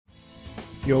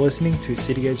You're listening to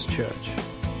City Edge Church.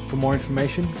 For more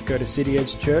information, go to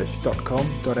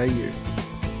cityedgechurch.com.au.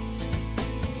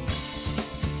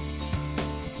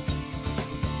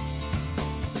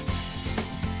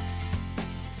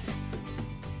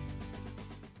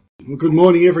 Well, good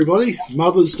morning, everybody.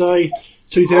 Mother's Day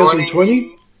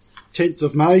 2020, 10th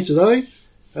of May today.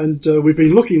 And we've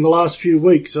been looking the last few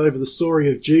weeks over the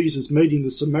story of Jesus meeting the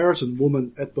Samaritan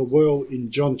woman at the well in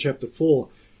John chapter 4.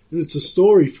 And it's a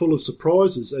story full of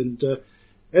surprises. And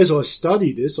as I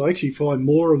study this, I actually find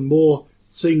more and more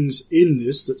things in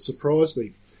this that surprise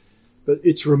me. But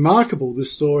it's remarkable,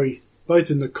 this story, both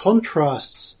in the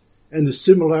contrasts and the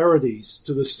similarities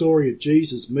to the story of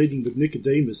Jesus meeting with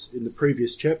Nicodemus in the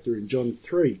previous chapter in John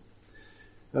 3.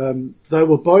 They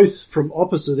were both from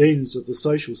opposite ends of the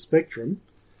social spectrum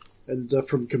and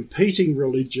from competing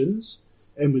religions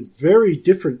and with very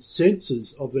different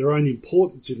senses of their own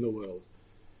importance in the world.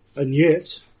 And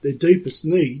yet their deepest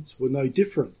needs were no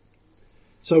different.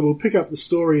 So we'll pick up the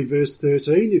story in verse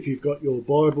 13. If you've got your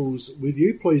Bibles with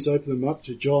you, please open them up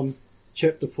to John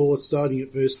chapter 4, starting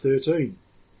at verse 13.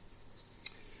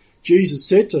 Jesus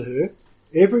said to her,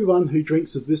 "Everyone who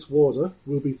drinks of this water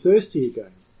will be thirsty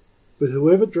again, but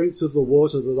whoever drinks of the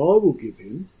water that I will give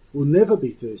him will never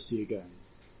be thirsty again.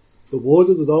 The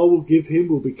water that I will give him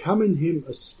will become in him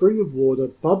a spring of water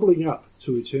bubbling up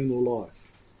to eternal life."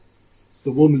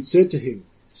 The woman said to him,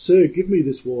 "Sir, give me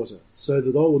this water, so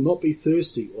that I will not be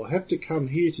thirsty or have to come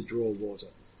here to draw water."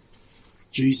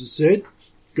 Jesus said,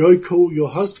 "Go call your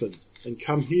husband and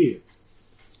come here."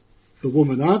 The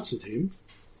woman answered him,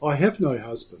 "I have no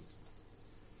husband."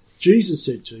 Jesus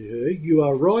said to her, "You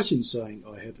are right in saying,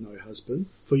 'I have no husband,'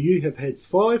 for you have had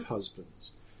 5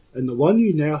 husbands, and the one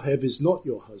you now have is not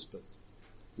your husband.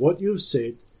 What you have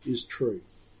said is true."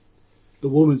 The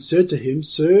woman said to him,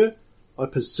 "Sir, I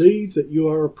perceive that you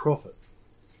are a prophet.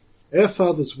 Our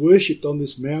fathers worshipped on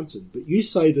this mountain, but you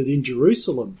say that in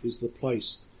Jerusalem is the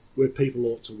place where people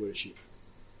ought to worship."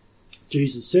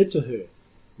 Jesus said to her,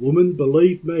 "Woman,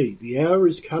 believe me, the hour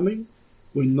is coming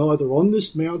when neither on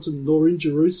this mountain nor in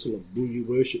Jerusalem will you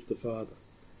worship the Father.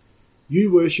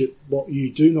 You worship what you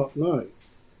do not know.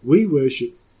 We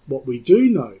worship what we do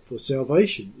know, for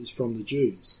salvation is from the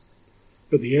Jews.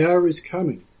 But the hour is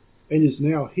coming, and is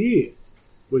now here,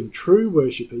 when true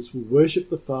worshippers will worship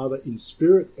the Father in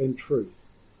spirit and truth,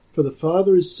 for the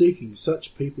Father is seeking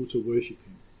such people to worship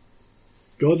him.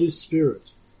 God is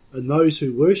spirit, and those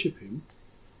who worship him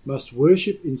must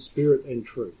worship in spirit and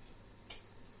truth."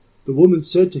 The woman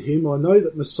said to him, "I know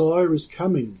that Messiah is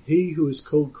coming, he who is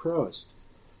called Christ.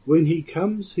 When he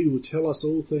comes, he will tell us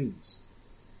all things."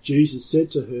 Jesus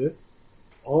said to her,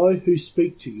 "I who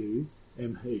speak to you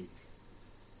am he."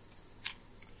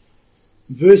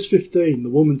 Verse 15, the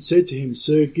woman said to him,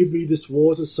 "Sir, give me this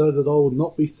water so that I will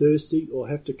not be thirsty or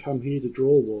have to come here to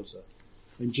draw water."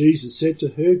 And Jesus said to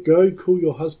her, "Go, call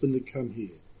your husband and come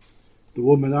here." The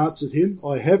woman answered him,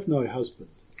 "I have no husband."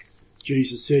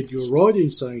 Jesus said, "You are right in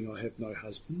saying, 'I have no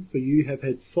husband,' for you have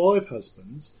had 5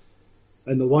 husbands,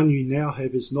 and the one you now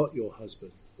have is not your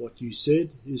husband. What you said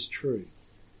is true."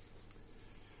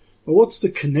 Well, what's the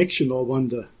connection, I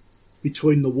wonder,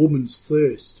 between the woman's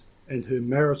thirst and her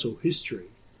marital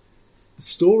history? The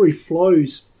story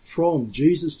flows from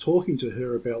Jesus talking to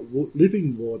her about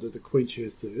living water to quench her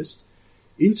thirst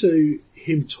into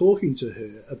him talking to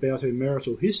her about her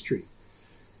marital history.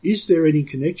 Is there any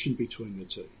connection between the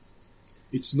two?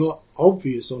 It's not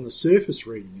obvious on a surface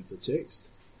reading of the text,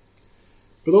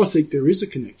 but I think there is a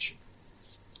connection.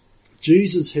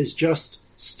 Jesus has just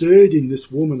stirred in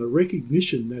this woman a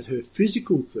recognition that her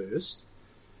physical thirst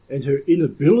and her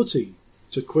inability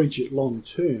to quench it long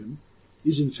term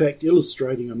is in fact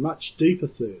illustrating a much deeper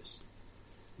thirst,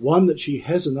 one that she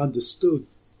hasn't understood,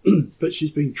 but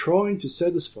she's been trying to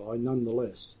satisfy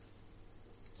nonetheless.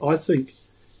 I think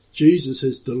Jesus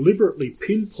has deliberately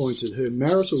pinpointed her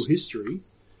marital history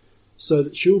so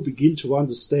that she'll begin to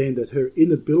understand that her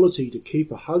inability to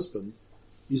keep a husband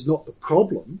is not the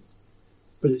problem,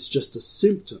 but it's just a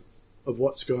symptom of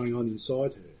what's going on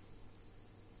inside her.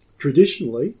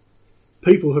 Traditionally,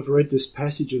 people have read this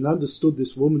passage and understood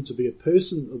this woman to be a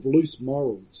person of loose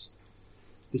morals.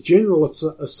 The general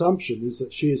assumption is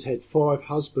that she has had 5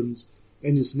 husbands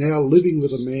and is now living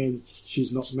with a man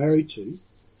she's not married to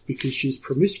because she's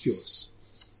promiscuous.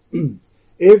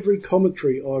 Every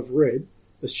commentary I've read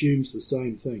assumes the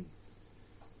same thing.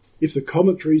 If the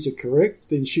commentaries are correct,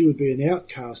 then she would be an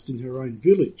outcast in her own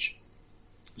village.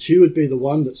 She would be the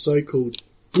one that so-called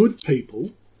good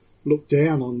people look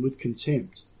down on with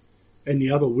contempt, and the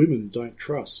other women don't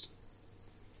trust.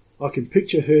 I can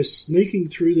picture her sneaking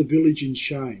through the village in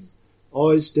shame,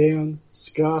 eyes down,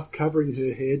 scarf covering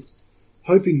her head,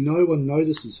 hoping no one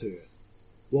notices her,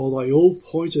 while they all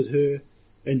point at her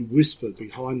and whisper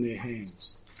behind their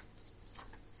hands.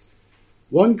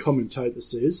 One commentator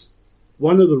says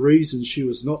one of the reasons she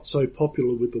was not so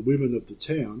popular with the women of the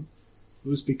town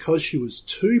was because she was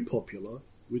too popular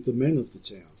with the men of the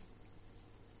town.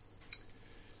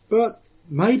 But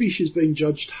maybe she's been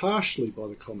judged harshly by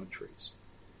the commentaries.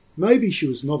 Maybe she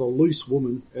was not a loose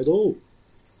woman at all.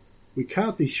 We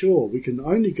can't be sure. We can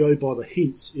only go by the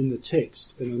hints in the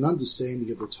text and an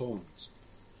understanding of the times.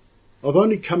 I've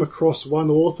only come across one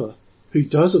author who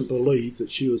doesn't believe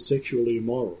that she was sexually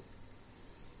immoral.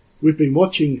 We've been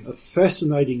watching a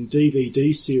fascinating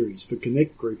DVD series for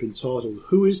Connect Group entitled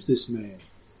Who is This Man?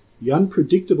 The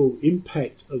Unpredictable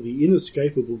Impact of the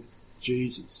Inescapable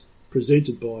Jesus,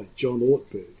 presented by John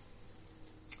Ortberg.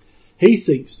 He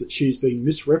thinks that she's been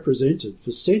misrepresented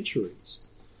for centuries,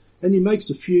 and he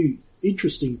makes a few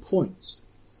interesting points.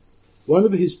 One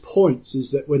of his points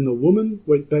is that when the woman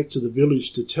went back to the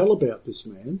village to tell about this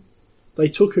man, they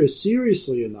took her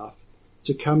seriously enough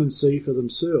to come and see for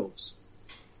themselves.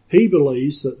 He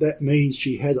believes that that means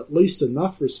she had at least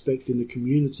enough respect in the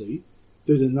community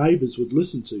that her neighbours would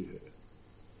listen to her.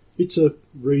 It's a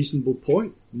reasonable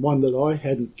point, one that I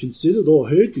hadn't considered or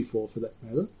heard before for that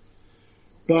matter,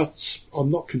 but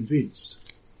I'm not convinced.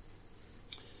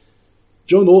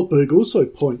 John Ortberg also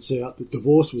points out that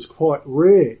divorce was quite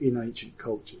rare in ancient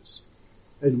cultures,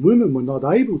 and women were not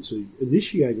able to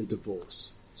initiate a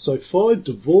divorce, so 5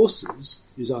 divorces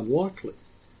is unlikely.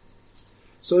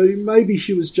 So maybe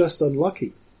she was just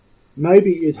unlucky.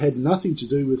 Maybe it had nothing to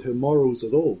do with her morals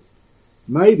at all.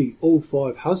 Maybe all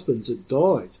 5 husbands had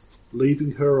died,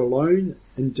 leaving her alone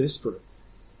and desperate.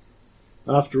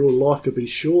 After all, life could be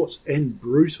short and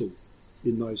brutal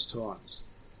in those times.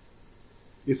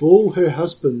 If all her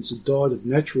husbands had died of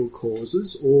natural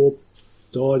causes or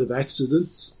died of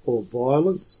accidents or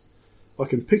violence, I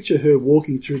can picture her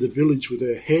walking through the village with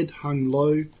her head hung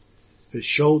low, her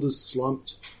shoulders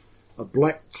slumped, a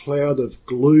black cloud of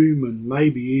gloom and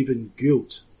maybe even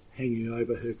guilt hanging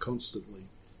over her constantly.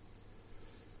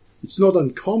 It's not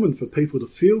uncommon for people to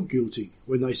feel guilty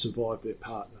when they survive their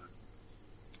partner.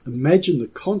 Imagine the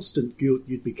constant guilt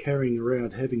you'd be carrying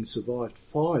around having survived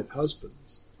 5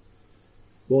 husbands.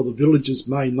 While the villagers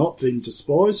may not then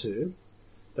despise her,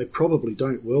 they probably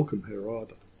don't welcome her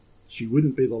either. She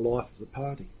wouldn't be the life of the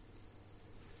party.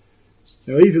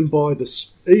 Now, even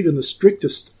the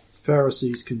strictest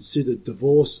Pharisees considered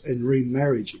divorce and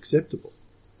remarriage acceptable.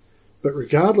 But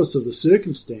regardless of the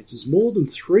circumstances, more than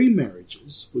 3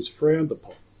 marriages was frowned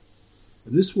upon.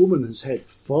 And this woman has had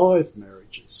 5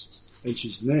 marriages, and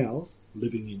she's now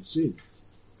living in sin.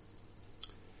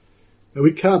 Now,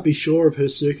 we can't be sure of her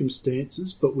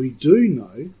circumstances, but we do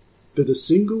know that a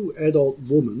single adult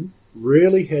woman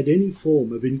rarely had any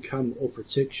form of income or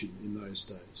protection in those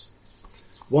days.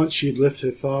 Once she had left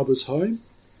her father's home,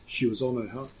 she was on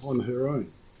her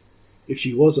own. If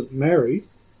she wasn't married,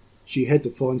 she had to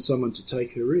find someone to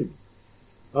take her in.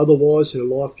 Otherwise, her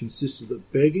life consisted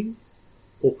of begging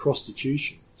or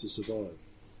prostitution to survive.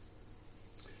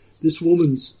 This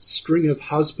woman's string of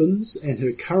husbands and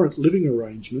her current living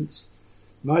arrangements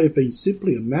may have been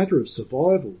simply a matter of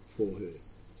survival for her.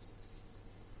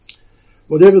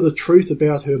 Whatever the truth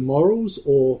about her morals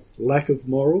or lack of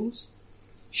morals,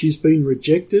 she's been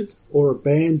rejected or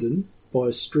abandoned by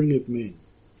a string of men.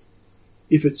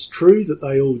 If it's true that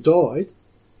they all died,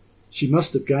 she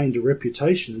must have gained a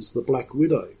reputation as the Black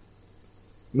Widow.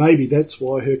 Maybe that's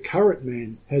why her current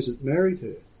man hasn't married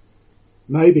her.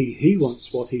 Maybe he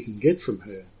wants what he can get from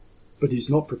her, but he's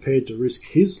not prepared to risk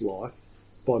his life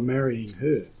by marrying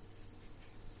her.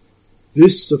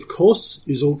 This, of course,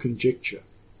 is all conjecture,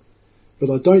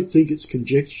 but I don't think it's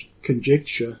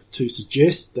conjecture to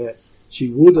suggest that she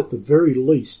would at the very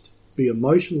least be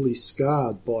emotionally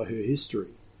scarred by her history.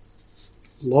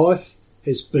 Life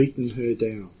has beaten her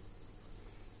down.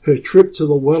 Her trip to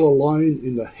the well alone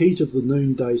in the heat of the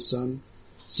noonday sun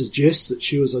suggests that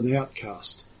she was an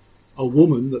outcast, a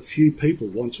woman that few people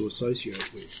want to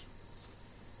associate with.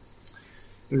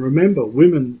 And remember,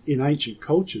 women in ancient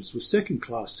cultures were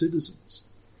second-class citizens.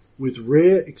 With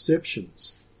rare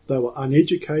exceptions, they were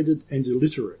uneducated and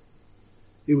illiterate.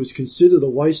 It was considered a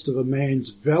waste of a man's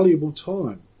valuable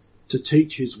time to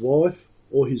teach his wife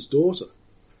or his daughter,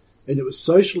 and it was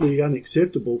socially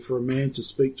unacceptable for a man to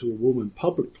speak to a woman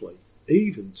publicly,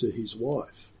 even to his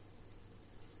wife.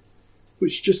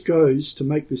 Which just goes to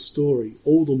make this story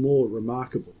all the more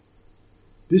remarkable.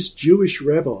 This Jewish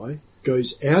rabbi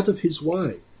goes out of his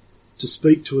way to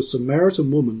speak to a Samaritan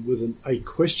woman with a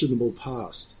questionable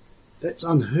past. That's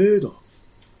unheard of.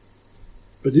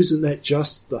 But isn't that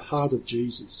just the heart of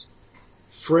Jesus?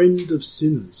 Friend of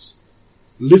sinners,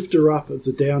 lifter up of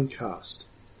the downcast,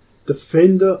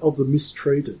 defender of the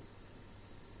mistreated,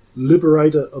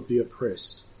 liberator of the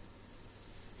oppressed.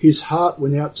 His heart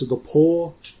went out to the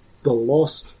poor, the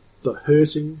lost, the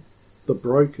hurting, the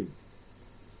broken,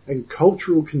 and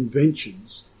cultural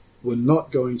conventions were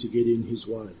not going to get in his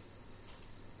way.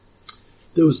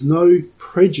 There was no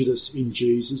prejudice in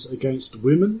Jesus against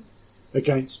women,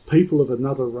 against people of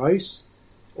another race,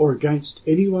 or against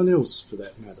anyone else for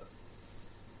that matter.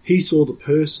 He saw the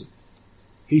person.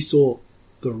 He saw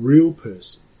the real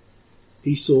person.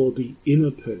 He saw the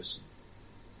inner person.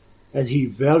 And he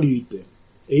valued them,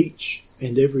 each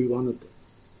and every one of them.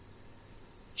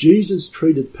 Jesus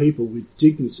treated people with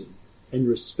dignity and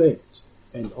respect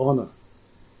and honour.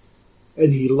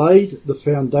 And he laid the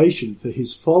foundation for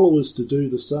his followers to do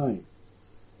the same,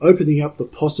 opening up the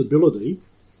possibility,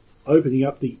 opening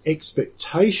up the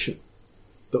expectation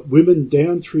that women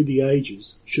down through the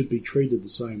ages should be treated the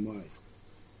same way.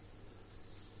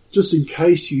 Just in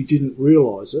case you didn't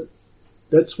realise it,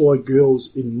 that's why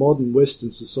girls in modern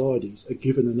Western societies are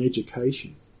given an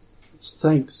education. It's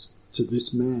thanks to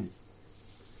this man.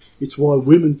 It's why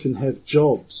women can have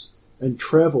jobs and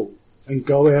travel and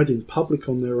go out in public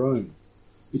on their own.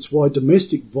 It's why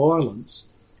domestic violence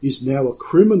is now a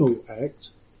criminal act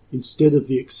instead of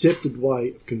the accepted way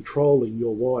of controlling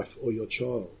your wife or your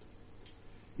child.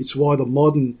 It's why the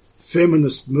modern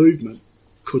feminist movement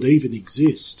could even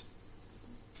exist.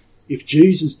 If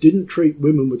Jesus didn't treat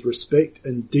women with respect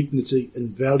and dignity and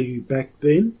value back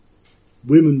then,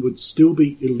 women would still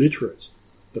be illiterate,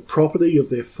 the property of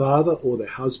their father or their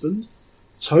husband,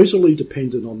 totally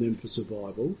dependent on them for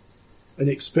survival, and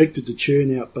expected to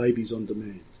churn out babies on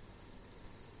demand,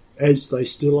 as they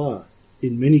still are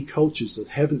in many cultures that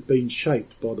haven't been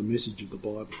shaped by the message of the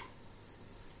Bible.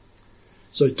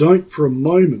 So don't for a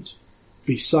moment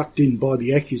be sucked in by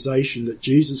the accusation that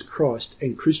Jesus Christ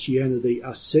and Christianity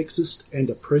are sexist and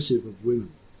oppressive of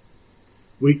women.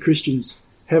 We Christians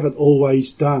haven't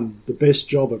always done the best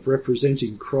job of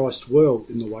representing Christ well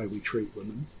in the way we treat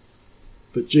women,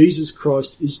 but Jesus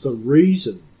Christ is the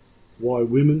reason why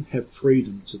women have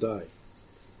freedom today.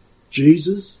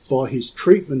 Jesus, by his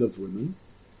treatment of women,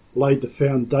 laid the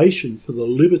foundation for the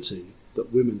liberty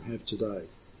that women have today.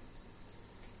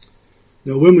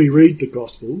 Now, when we read the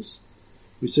Gospels,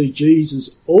 we see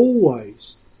Jesus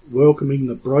always welcoming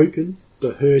the broken,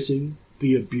 the hurting,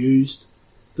 the abused,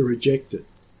 the rejected.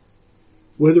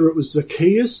 Whether it was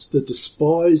Zacchaeus, the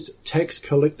despised tax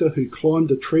collector who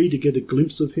climbed a tree to get a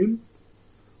glimpse of him,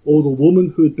 or the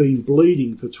woman who had been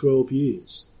bleeding for 12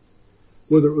 years.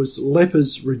 Whether it was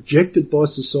lepers rejected by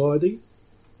society,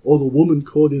 or the woman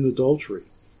caught in adultery,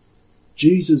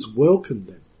 Jesus welcomed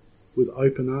them with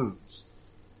open arms.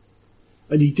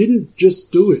 And he didn't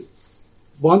just do it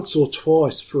once or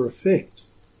twice for effect.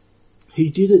 He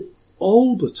did it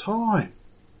all the time.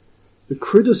 The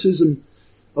criticism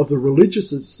of the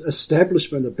religious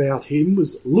establishment about him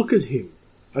was, look at him,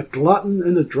 a glutton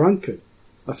and a drunkard,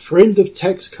 a friend of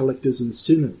tax collectors and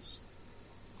sinners.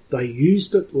 They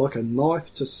used it like a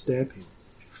knife to stab him,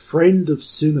 friend of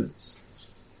sinners.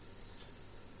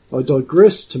 I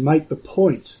digress to make the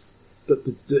point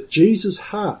that Jesus'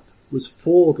 heart was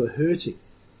for the hurting.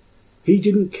 He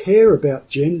didn't care about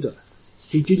gender.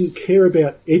 He didn't care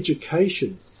about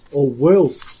education or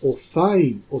wealth or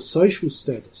fame or social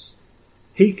status.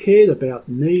 He cared about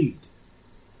need.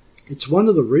 It's one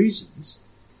of the reasons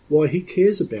why he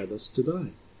cares about us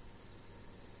today.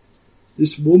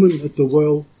 This woman at the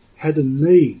well had a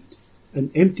need,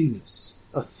 an emptiness,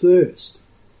 a thirst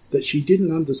that she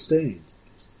didn't understand.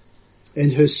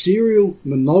 And her serial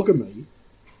monogamy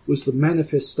was the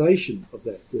manifestation of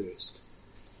that thirst.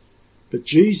 But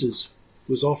Jesus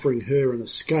was offering her an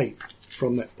escape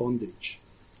from that bondage.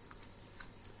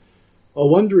 I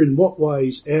wonder in what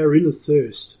ways our inner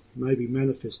thirst may be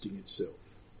manifesting itself.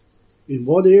 In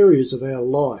what areas of our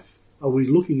life are we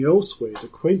looking elsewhere to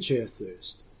quench our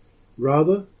thirst,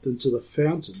 rather than to the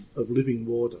fountain of living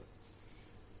water?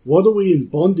 What are we in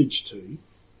bondage to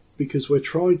because we're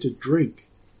trying to drink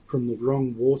from the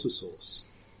wrong water source?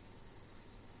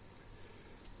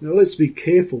 Now let's be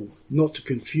careful not to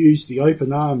confuse the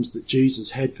open arms that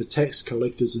Jesus had for tax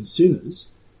collectors and sinners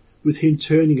with him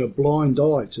turning a blind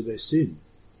eye to their sin.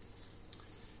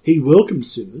 He welcomed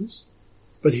sinners,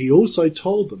 but he also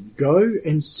told them, go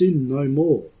and sin no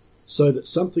more, so that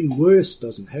something worse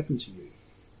doesn't happen to you.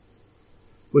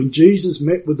 When Jesus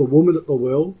met with the woman at the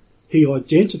well, he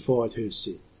identified her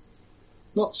sin,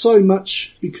 not so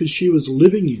much because she was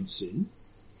living in sin,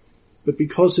 but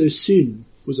because her sin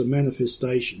was a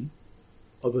manifestation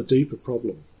of a deeper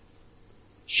problem.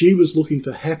 She was looking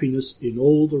for happiness in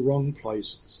all the wrong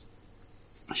places.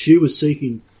 She was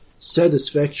seeking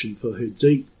satisfaction for her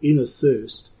deep inner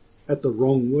thirst at the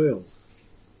wrong well.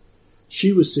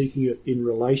 She was seeking it in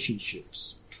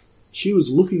relationships. She was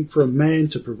looking for a man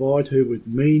to provide her with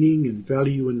meaning and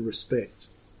value and respect.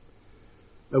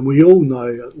 And we all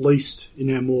know, at least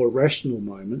in our more rational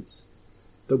moments,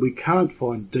 that we can't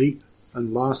find deep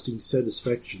and lasting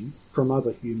satisfaction from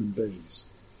other human beings.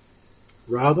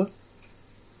 Rather,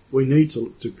 we need to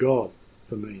look to God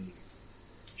for meaning.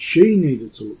 She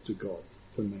needed to look to God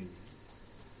for meaning.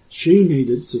 She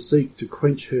needed to seek to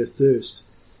quench her thirst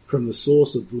from the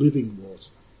source of living water.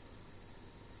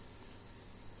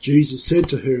 Jesus said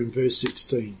to her in verse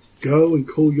 16, "Go and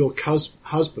call your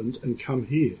husband and come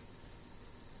here."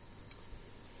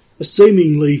 A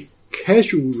seemingly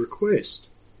casual request,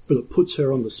 but it puts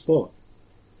her on the spot.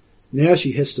 Now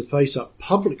she has to face up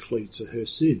publicly to her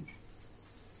sin.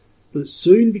 But it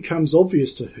soon becomes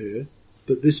obvious to her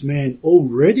that this man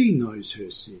already knows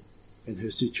her sin and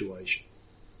her situation.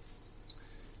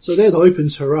 So that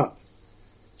opens her up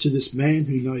to this man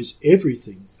who knows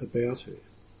everything about her.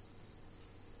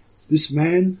 This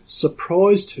man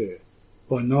surprised her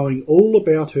by knowing all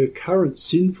about her current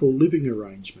sinful living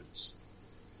arrangements.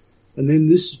 And then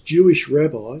this Jewish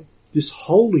rabbi, this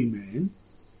holy man,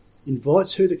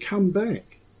 invites her to come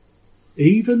back,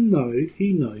 even though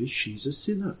he knows she's a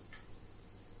sinner.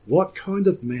 What kind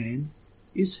of man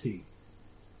is he?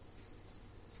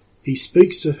 He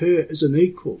speaks to her as an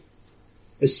equal,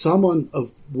 as someone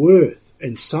of worth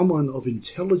and someone of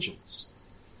intelligence,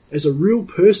 as a real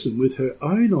person with her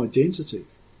own identity.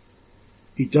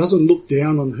 He doesn't look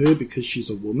down on her because she's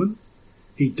a woman.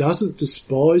 He doesn't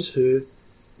despise her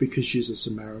because she's a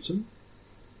Samaritan.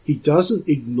 He doesn't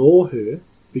ignore her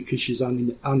because she's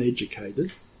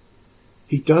uneducated.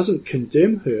 He doesn't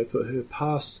condemn her for her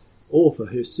past or for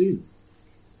her sin.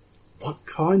 What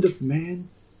kind of man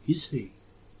is he?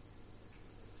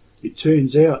 It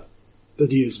turns out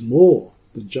that he is more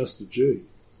than just a Jew.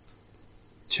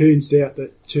 Turns out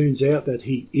that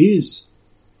he is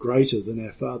greater than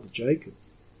our father Jacob.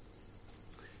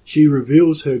 She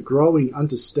reveals her growing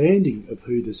understanding of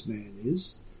who this man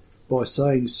is by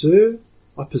saying, "Sir,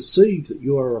 I perceive that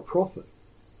you are a prophet."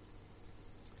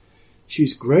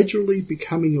 She's gradually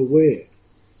becoming aware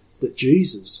that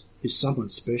Jesus is someone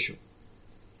special.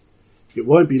 It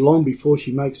won't be long before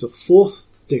she makes a fourth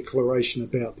declaration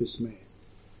about this man.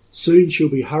 Soon she'll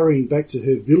be hurrying back to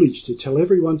her village to tell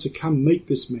everyone to come meet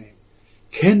this man.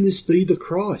 Can this be the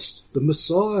Christ, the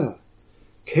Messiah?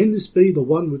 Can this be the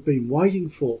one we've been waiting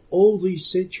for all these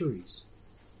centuries?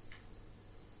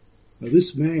 Now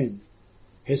this man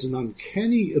has an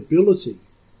uncanny ability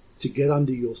to get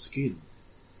under your skin,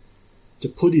 to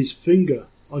put his finger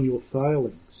on your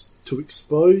failings, to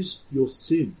expose your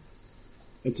sin,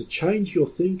 and to change your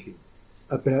thinking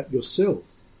about yourself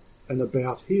and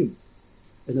about him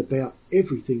and about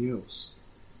everything else.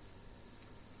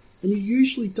 And he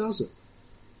usually does it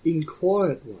in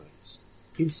quiet ways,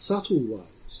 in subtle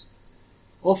ways,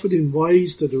 often in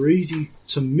ways that are easy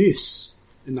to miss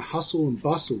in the hustle and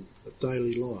bustle of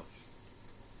daily life.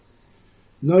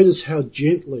 Notice how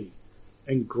gently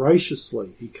and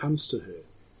graciously he comes to her,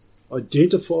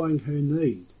 identifying her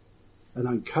need and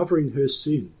uncovering her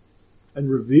sin and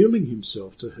revealing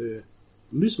himself to her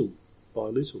little by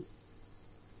little.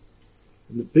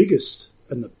 And the biggest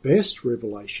and the best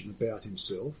revelation about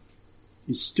himself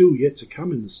is still yet to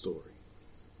come in the story.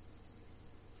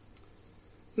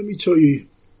 Let me tell you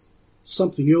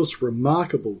something else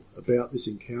remarkable about this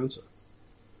encounter.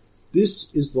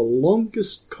 This is the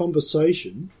longest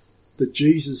conversation that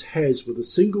Jesus has with a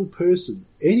single person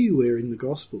anywhere in the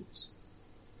Gospels.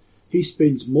 He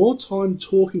spends more time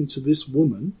talking to this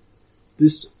woman,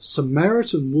 this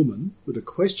Samaritan woman with a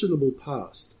questionable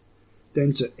past,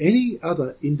 than to any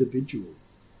other individual.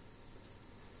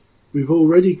 We've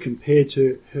already compared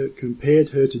her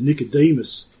to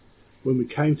Nicodemus when we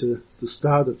came to the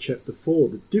start of chapter 4.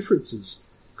 The differences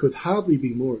could hardly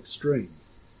be more extreme.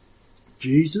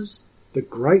 Jesus, the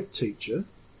great teacher,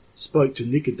 spoke to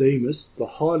Nicodemus, the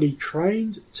highly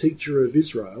trained teacher of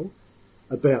Israel,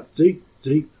 about deep,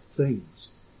 deep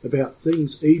things, about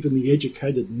things even the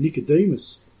educated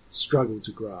Nicodemus struggled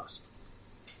to grasp.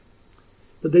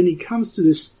 But then he comes to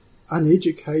this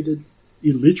uneducated,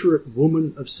 illiterate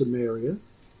woman of Samaria,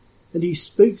 and he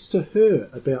speaks to her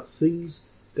about things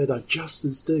that are just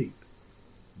as deep,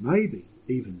 maybe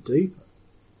even deeper.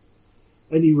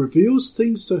 And he reveals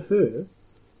things to her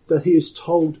that he has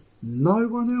told no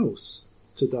one else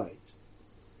to date.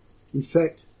 In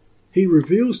fact, he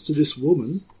reveals to this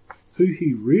woman, who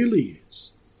he really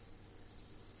is.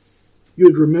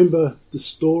 You'd remember the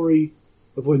story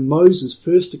of when Moses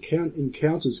first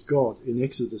encounters God in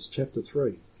Exodus chapter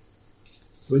 3.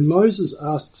 When Moses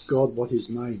asks God what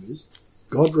his name is,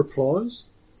 God replies,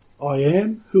 "I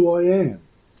am who I am.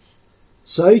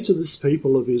 Say to this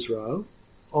people of Israel,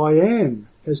 I am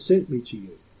has sent me to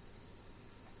you.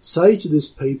 Say to this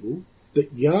people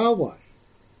that Yahweh,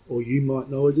 or you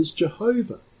might know it as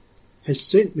Jehovah, has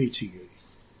sent me to you."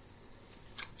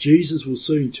 Jesus will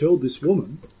soon tell this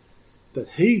woman that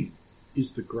he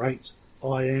is the great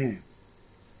I am.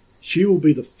 She will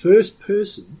be the first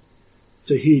person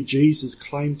to hear Jesus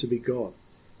claim to be God.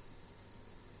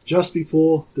 Just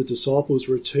before the disciples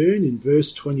return in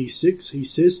verse 26, he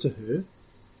says to her,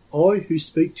 "I who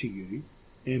speak to you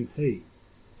am he."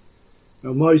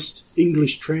 Now most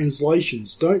English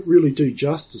translations don't really do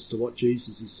justice to what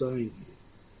Jesus is saying here,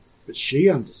 but she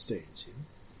understands him.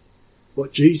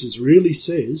 What Jesus really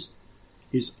says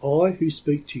is, "I who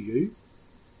speak to you,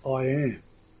 I am.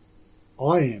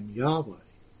 I am Yahweh."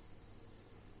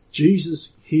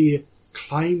 Jesus here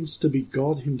claims to be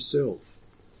God himself.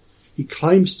 He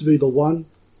claims to be the one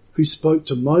who spoke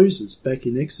to Moses back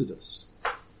in Exodus.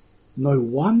 No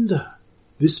wonder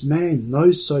this man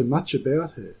knows so much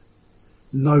about her.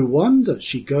 No wonder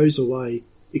she goes away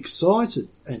excited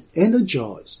and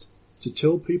energized to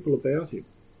tell people about him.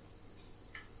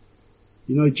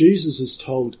 You know, Jesus has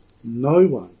told no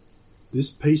one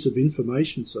this piece of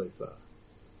information so far.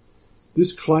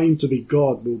 This claim to be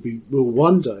God will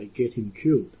one day get him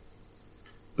killed.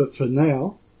 But for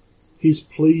now, he's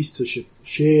pleased to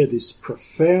share this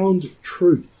profound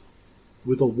truth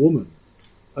with a woman,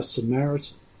 a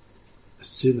Samaritan, a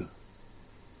sinner.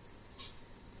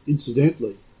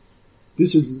 Incidentally,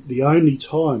 this is the only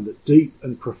time that deep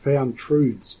and profound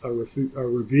truths are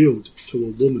revealed to a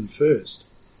woman first.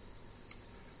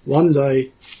 One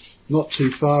day, not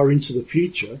too far into the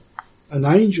future, an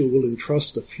angel will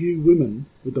entrust a few women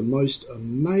with the most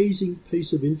amazing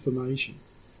piece of information.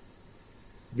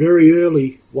 Very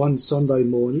early one Sunday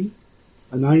morning,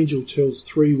 an angel tells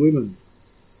 3 women,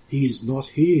 "He is not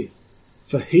here,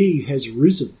 for he has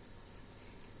risen.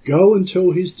 Go and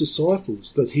tell his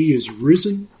disciples that he is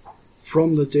risen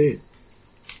from the dead."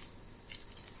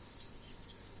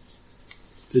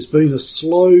 There's been a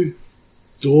slow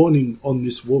dawning on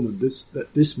this woman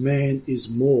that this man is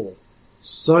more,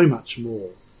 so much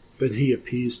more, than he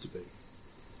appears to be.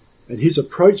 And his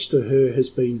approach to her has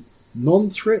been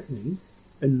non-threatening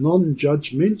and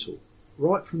non-judgmental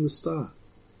right from the start.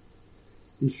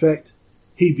 In fact,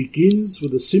 he begins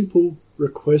with a simple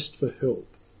request for help,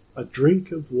 a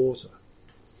drink of water.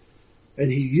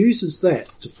 And he uses that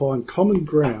to find common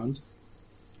ground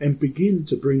and begin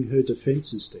to bring her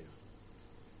defences down.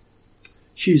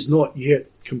 She's not yet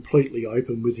completely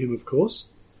open with him, of course.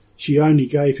 She only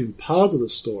gave him part of the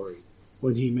story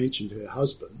when he mentioned her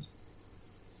husband.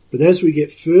 But as we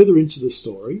get further into the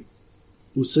story,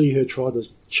 we'll see her try to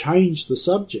change the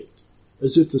subject,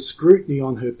 as if the scrutiny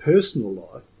on her personal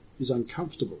life is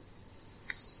uncomfortable.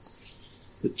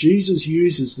 But Jesus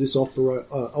uses this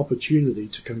opportunity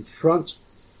to confront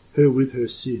her with her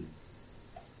sin.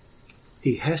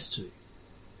 He has to.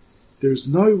 There is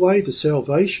no way to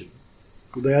salvation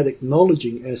without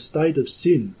acknowledging our state of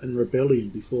sin and rebellion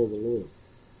before the Lord.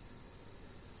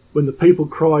 When the people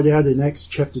cried out in Acts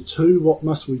chapter 2, "What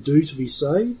must we do to be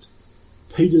saved?"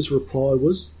 Peter's reply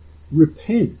was,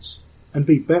 "Repent and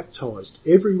be baptized,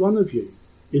 every one of you,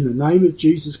 in the name of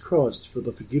Jesus Christ for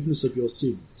the forgiveness of your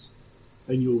sins,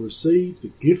 and you'll receive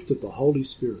the gift of the Holy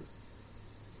Spirit."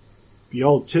 The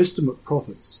Old Testament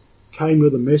prophets came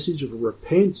with a message of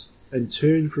repent and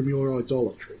turn from your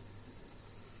idolatry.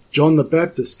 John the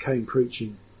Baptist came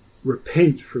preaching,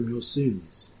 "Repent from your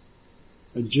sins."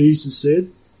 And Jesus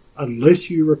said, "Unless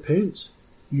you repent,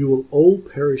 you will all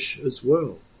perish as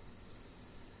well."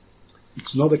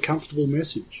 It's not a comfortable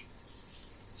message.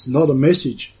 It's not a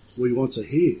message we want to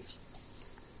hear,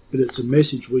 but it's a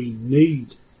message we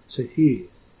need to hear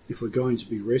if we're going to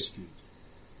be rescued.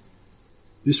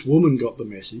 This woman got the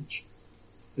message.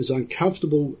 As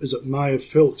uncomfortable as it may have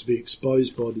felt to be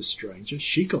exposed by this stranger,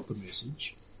 she got the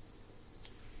message.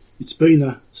 It's been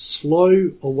a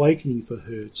slow awakening for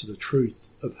her to the truth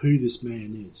of who this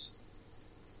man is,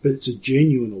 but it's a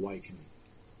genuine awakening.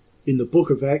 In the book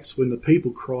of Acts, when the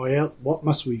people cry out, "What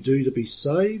must we do to be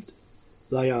saved?"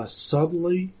 they are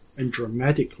suddenly and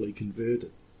dramatically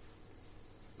converted.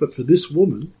 But for this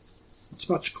woman, it's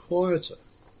much quieter.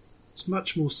 It's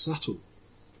much more subtle,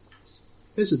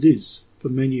 as it is for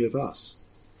many of us.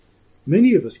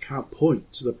 Many of us can't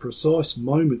point to the precise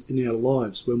moment in our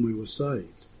lives when we were saved.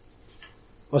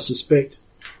 I suspect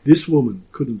This woman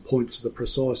couldn't point to the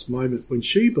precise moment when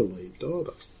she believed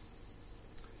either.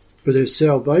 But her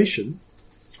salvation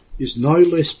is no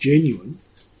less genuine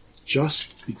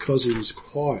just because it is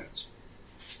quiet.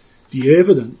 The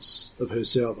evidence of her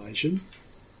salvation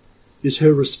is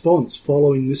her response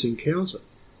following this encounter.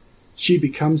 She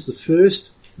becomes the first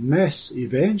mass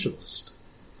evangelist.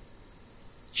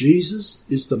 Jesus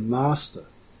is the master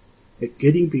at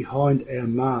getting behind our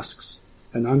masks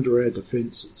and under our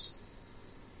defences.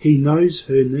 He knows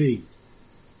her need.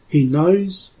 He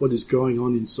knows what is going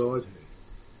on inside her.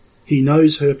 He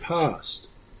knows her past.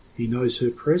 He knows her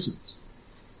present.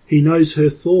 He knows her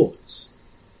thoughts.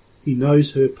 He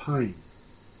knows her pain.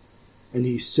 And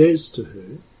he says to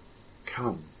her,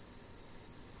 come.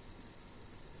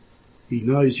 He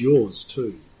knows yours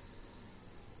too.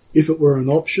 If it were an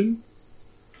option,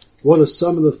 what are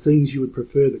some of the things you would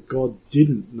prefer that God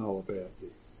didn't know about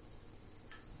you?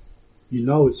 You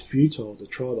know it's futile to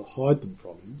try to hide them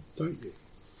from him, don't you?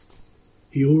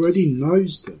 He already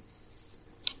knows them.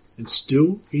 And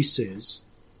still he says,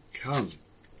 come.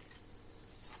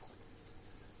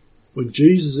 When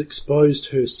Jesus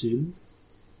exposed her sin,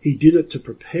 he did it to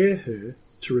prepare her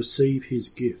to receive his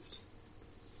gift.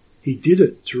 He did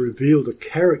it to reveal the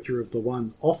character of the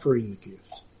one offering the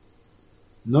gift.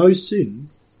 No sin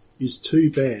is too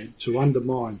bad to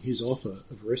undermine his offer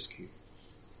of rescue.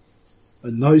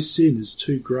 And no sin is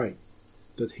too great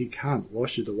that he can't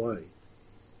wash it away.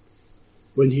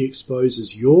 When he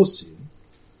exposes your sin,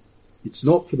 it's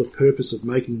not for the purpose of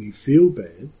making you feel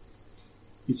bad,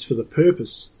 it's for the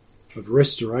purpose of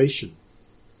restoration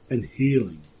and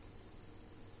healing.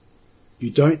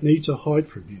 You don't need to hide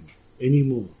from him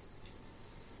anymore.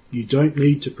 You don't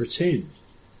need to pretend.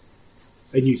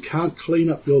 And you can't clean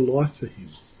up your life for him.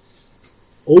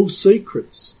 All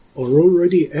secrets are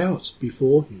already out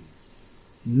before him.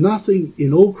 Nothing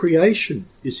in all creation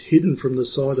is hidden from the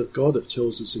sight of God, it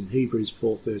tells us in Hebrews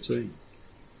 4:13.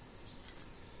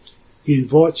 He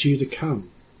invites you to come.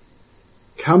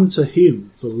 Come to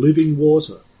him for living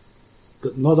water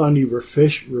that not only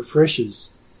refreshes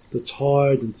the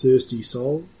tired and thirsty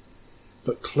soul,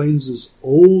 but cleanses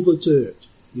all the dirt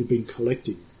you've been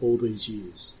collecting all these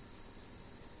years.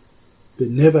 There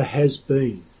never has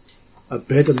been a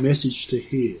better message to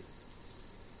hear,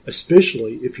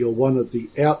 especially if you're one of the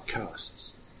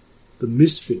outcasts, the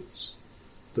misfits,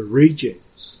 the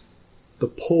rejects, the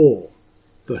poor,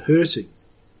 the hurting,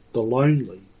 the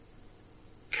lonely.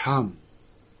 Come.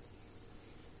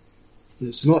 And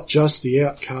it's not just the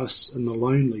outcasts and the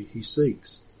lonely he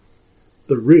seeks.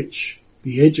 The rich,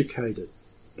 the educated,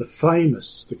 the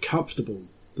famous, the comfortable,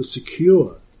 the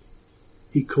secure.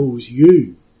 He calls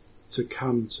you to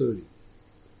come too.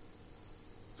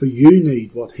 For you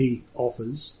need what he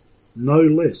offers no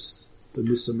less than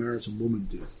this Samaritan woman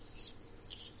did.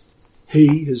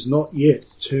 He has not yet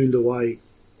turned away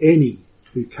any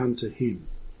who come to him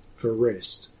for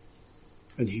rest,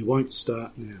 and he won't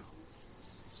start now.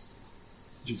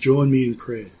 Would you join me in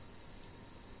prayer?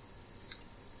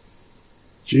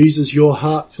 Jesus, your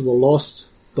heart for the lost,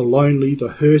 the lonely, the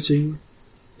hurting,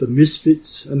 the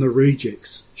misfits and the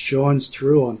rejects shines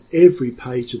through on every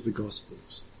page of the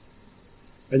Gospels.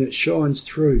 And it shines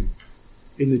through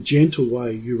in the gentle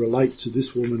way you relate to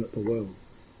this woman at the well.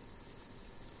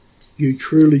 You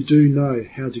truly do know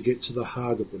how to get to the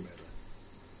heart of the matter,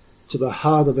 to the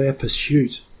heart of our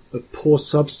pursuit of poor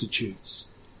substitutes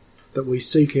that we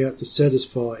seek out to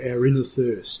satisfy our inner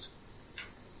thirst,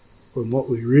 when what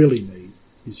we really need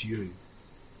is you.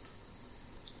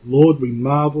 Lord, we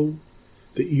marvel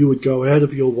that you would go out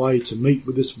of your way to meet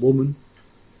with this woman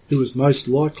who was most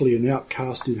likely an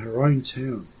outcast in her own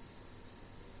town.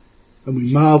 And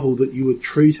we marvel that you would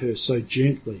treat her so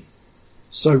gently,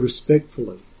 so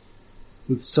respectfully,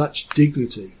 with such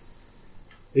dignity,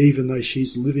 even though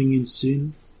she's living in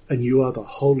sin and you are the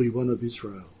Holy One of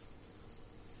Israel.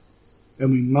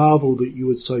 And we marvel that you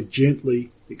would so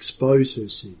gently expose her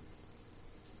sin,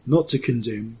 not to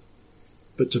condemn,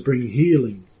 but to bring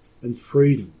healing and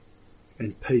freedom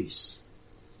and peace.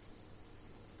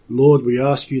 Lord, we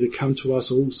ask you to come to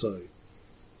us also,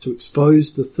 to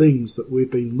expose the things that we've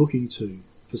been looking to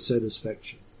for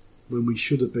satisfaction, when we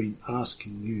should have been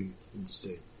asking you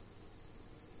instead.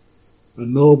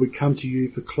 And Lord, we come to you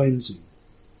for cleansing,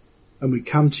 and we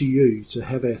come to you to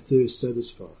have our thirst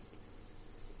satisfied.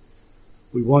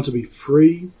 We want to be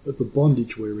free of the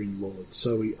bondage we're in, Lord,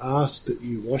 so we ask that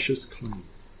you wash us clean.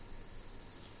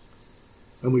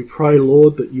 And we pray,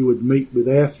 Lord, that you would meet with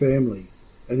our family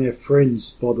and our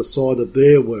friends by the side of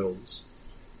their wells,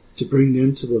 to bring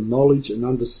them to the knowledge and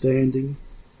understanding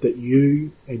that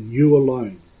you and you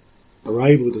alone are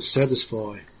able to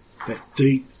satisfy that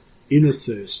deep inner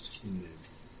thirst in them.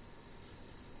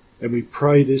 And we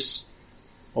pray this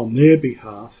on their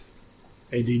behalf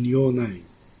and in your name.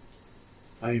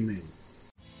 Amen.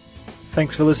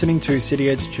 Thanks for listening to City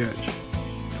Edge Church.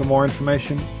 For more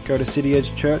information, go to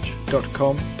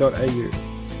cityedgechurch.com.au.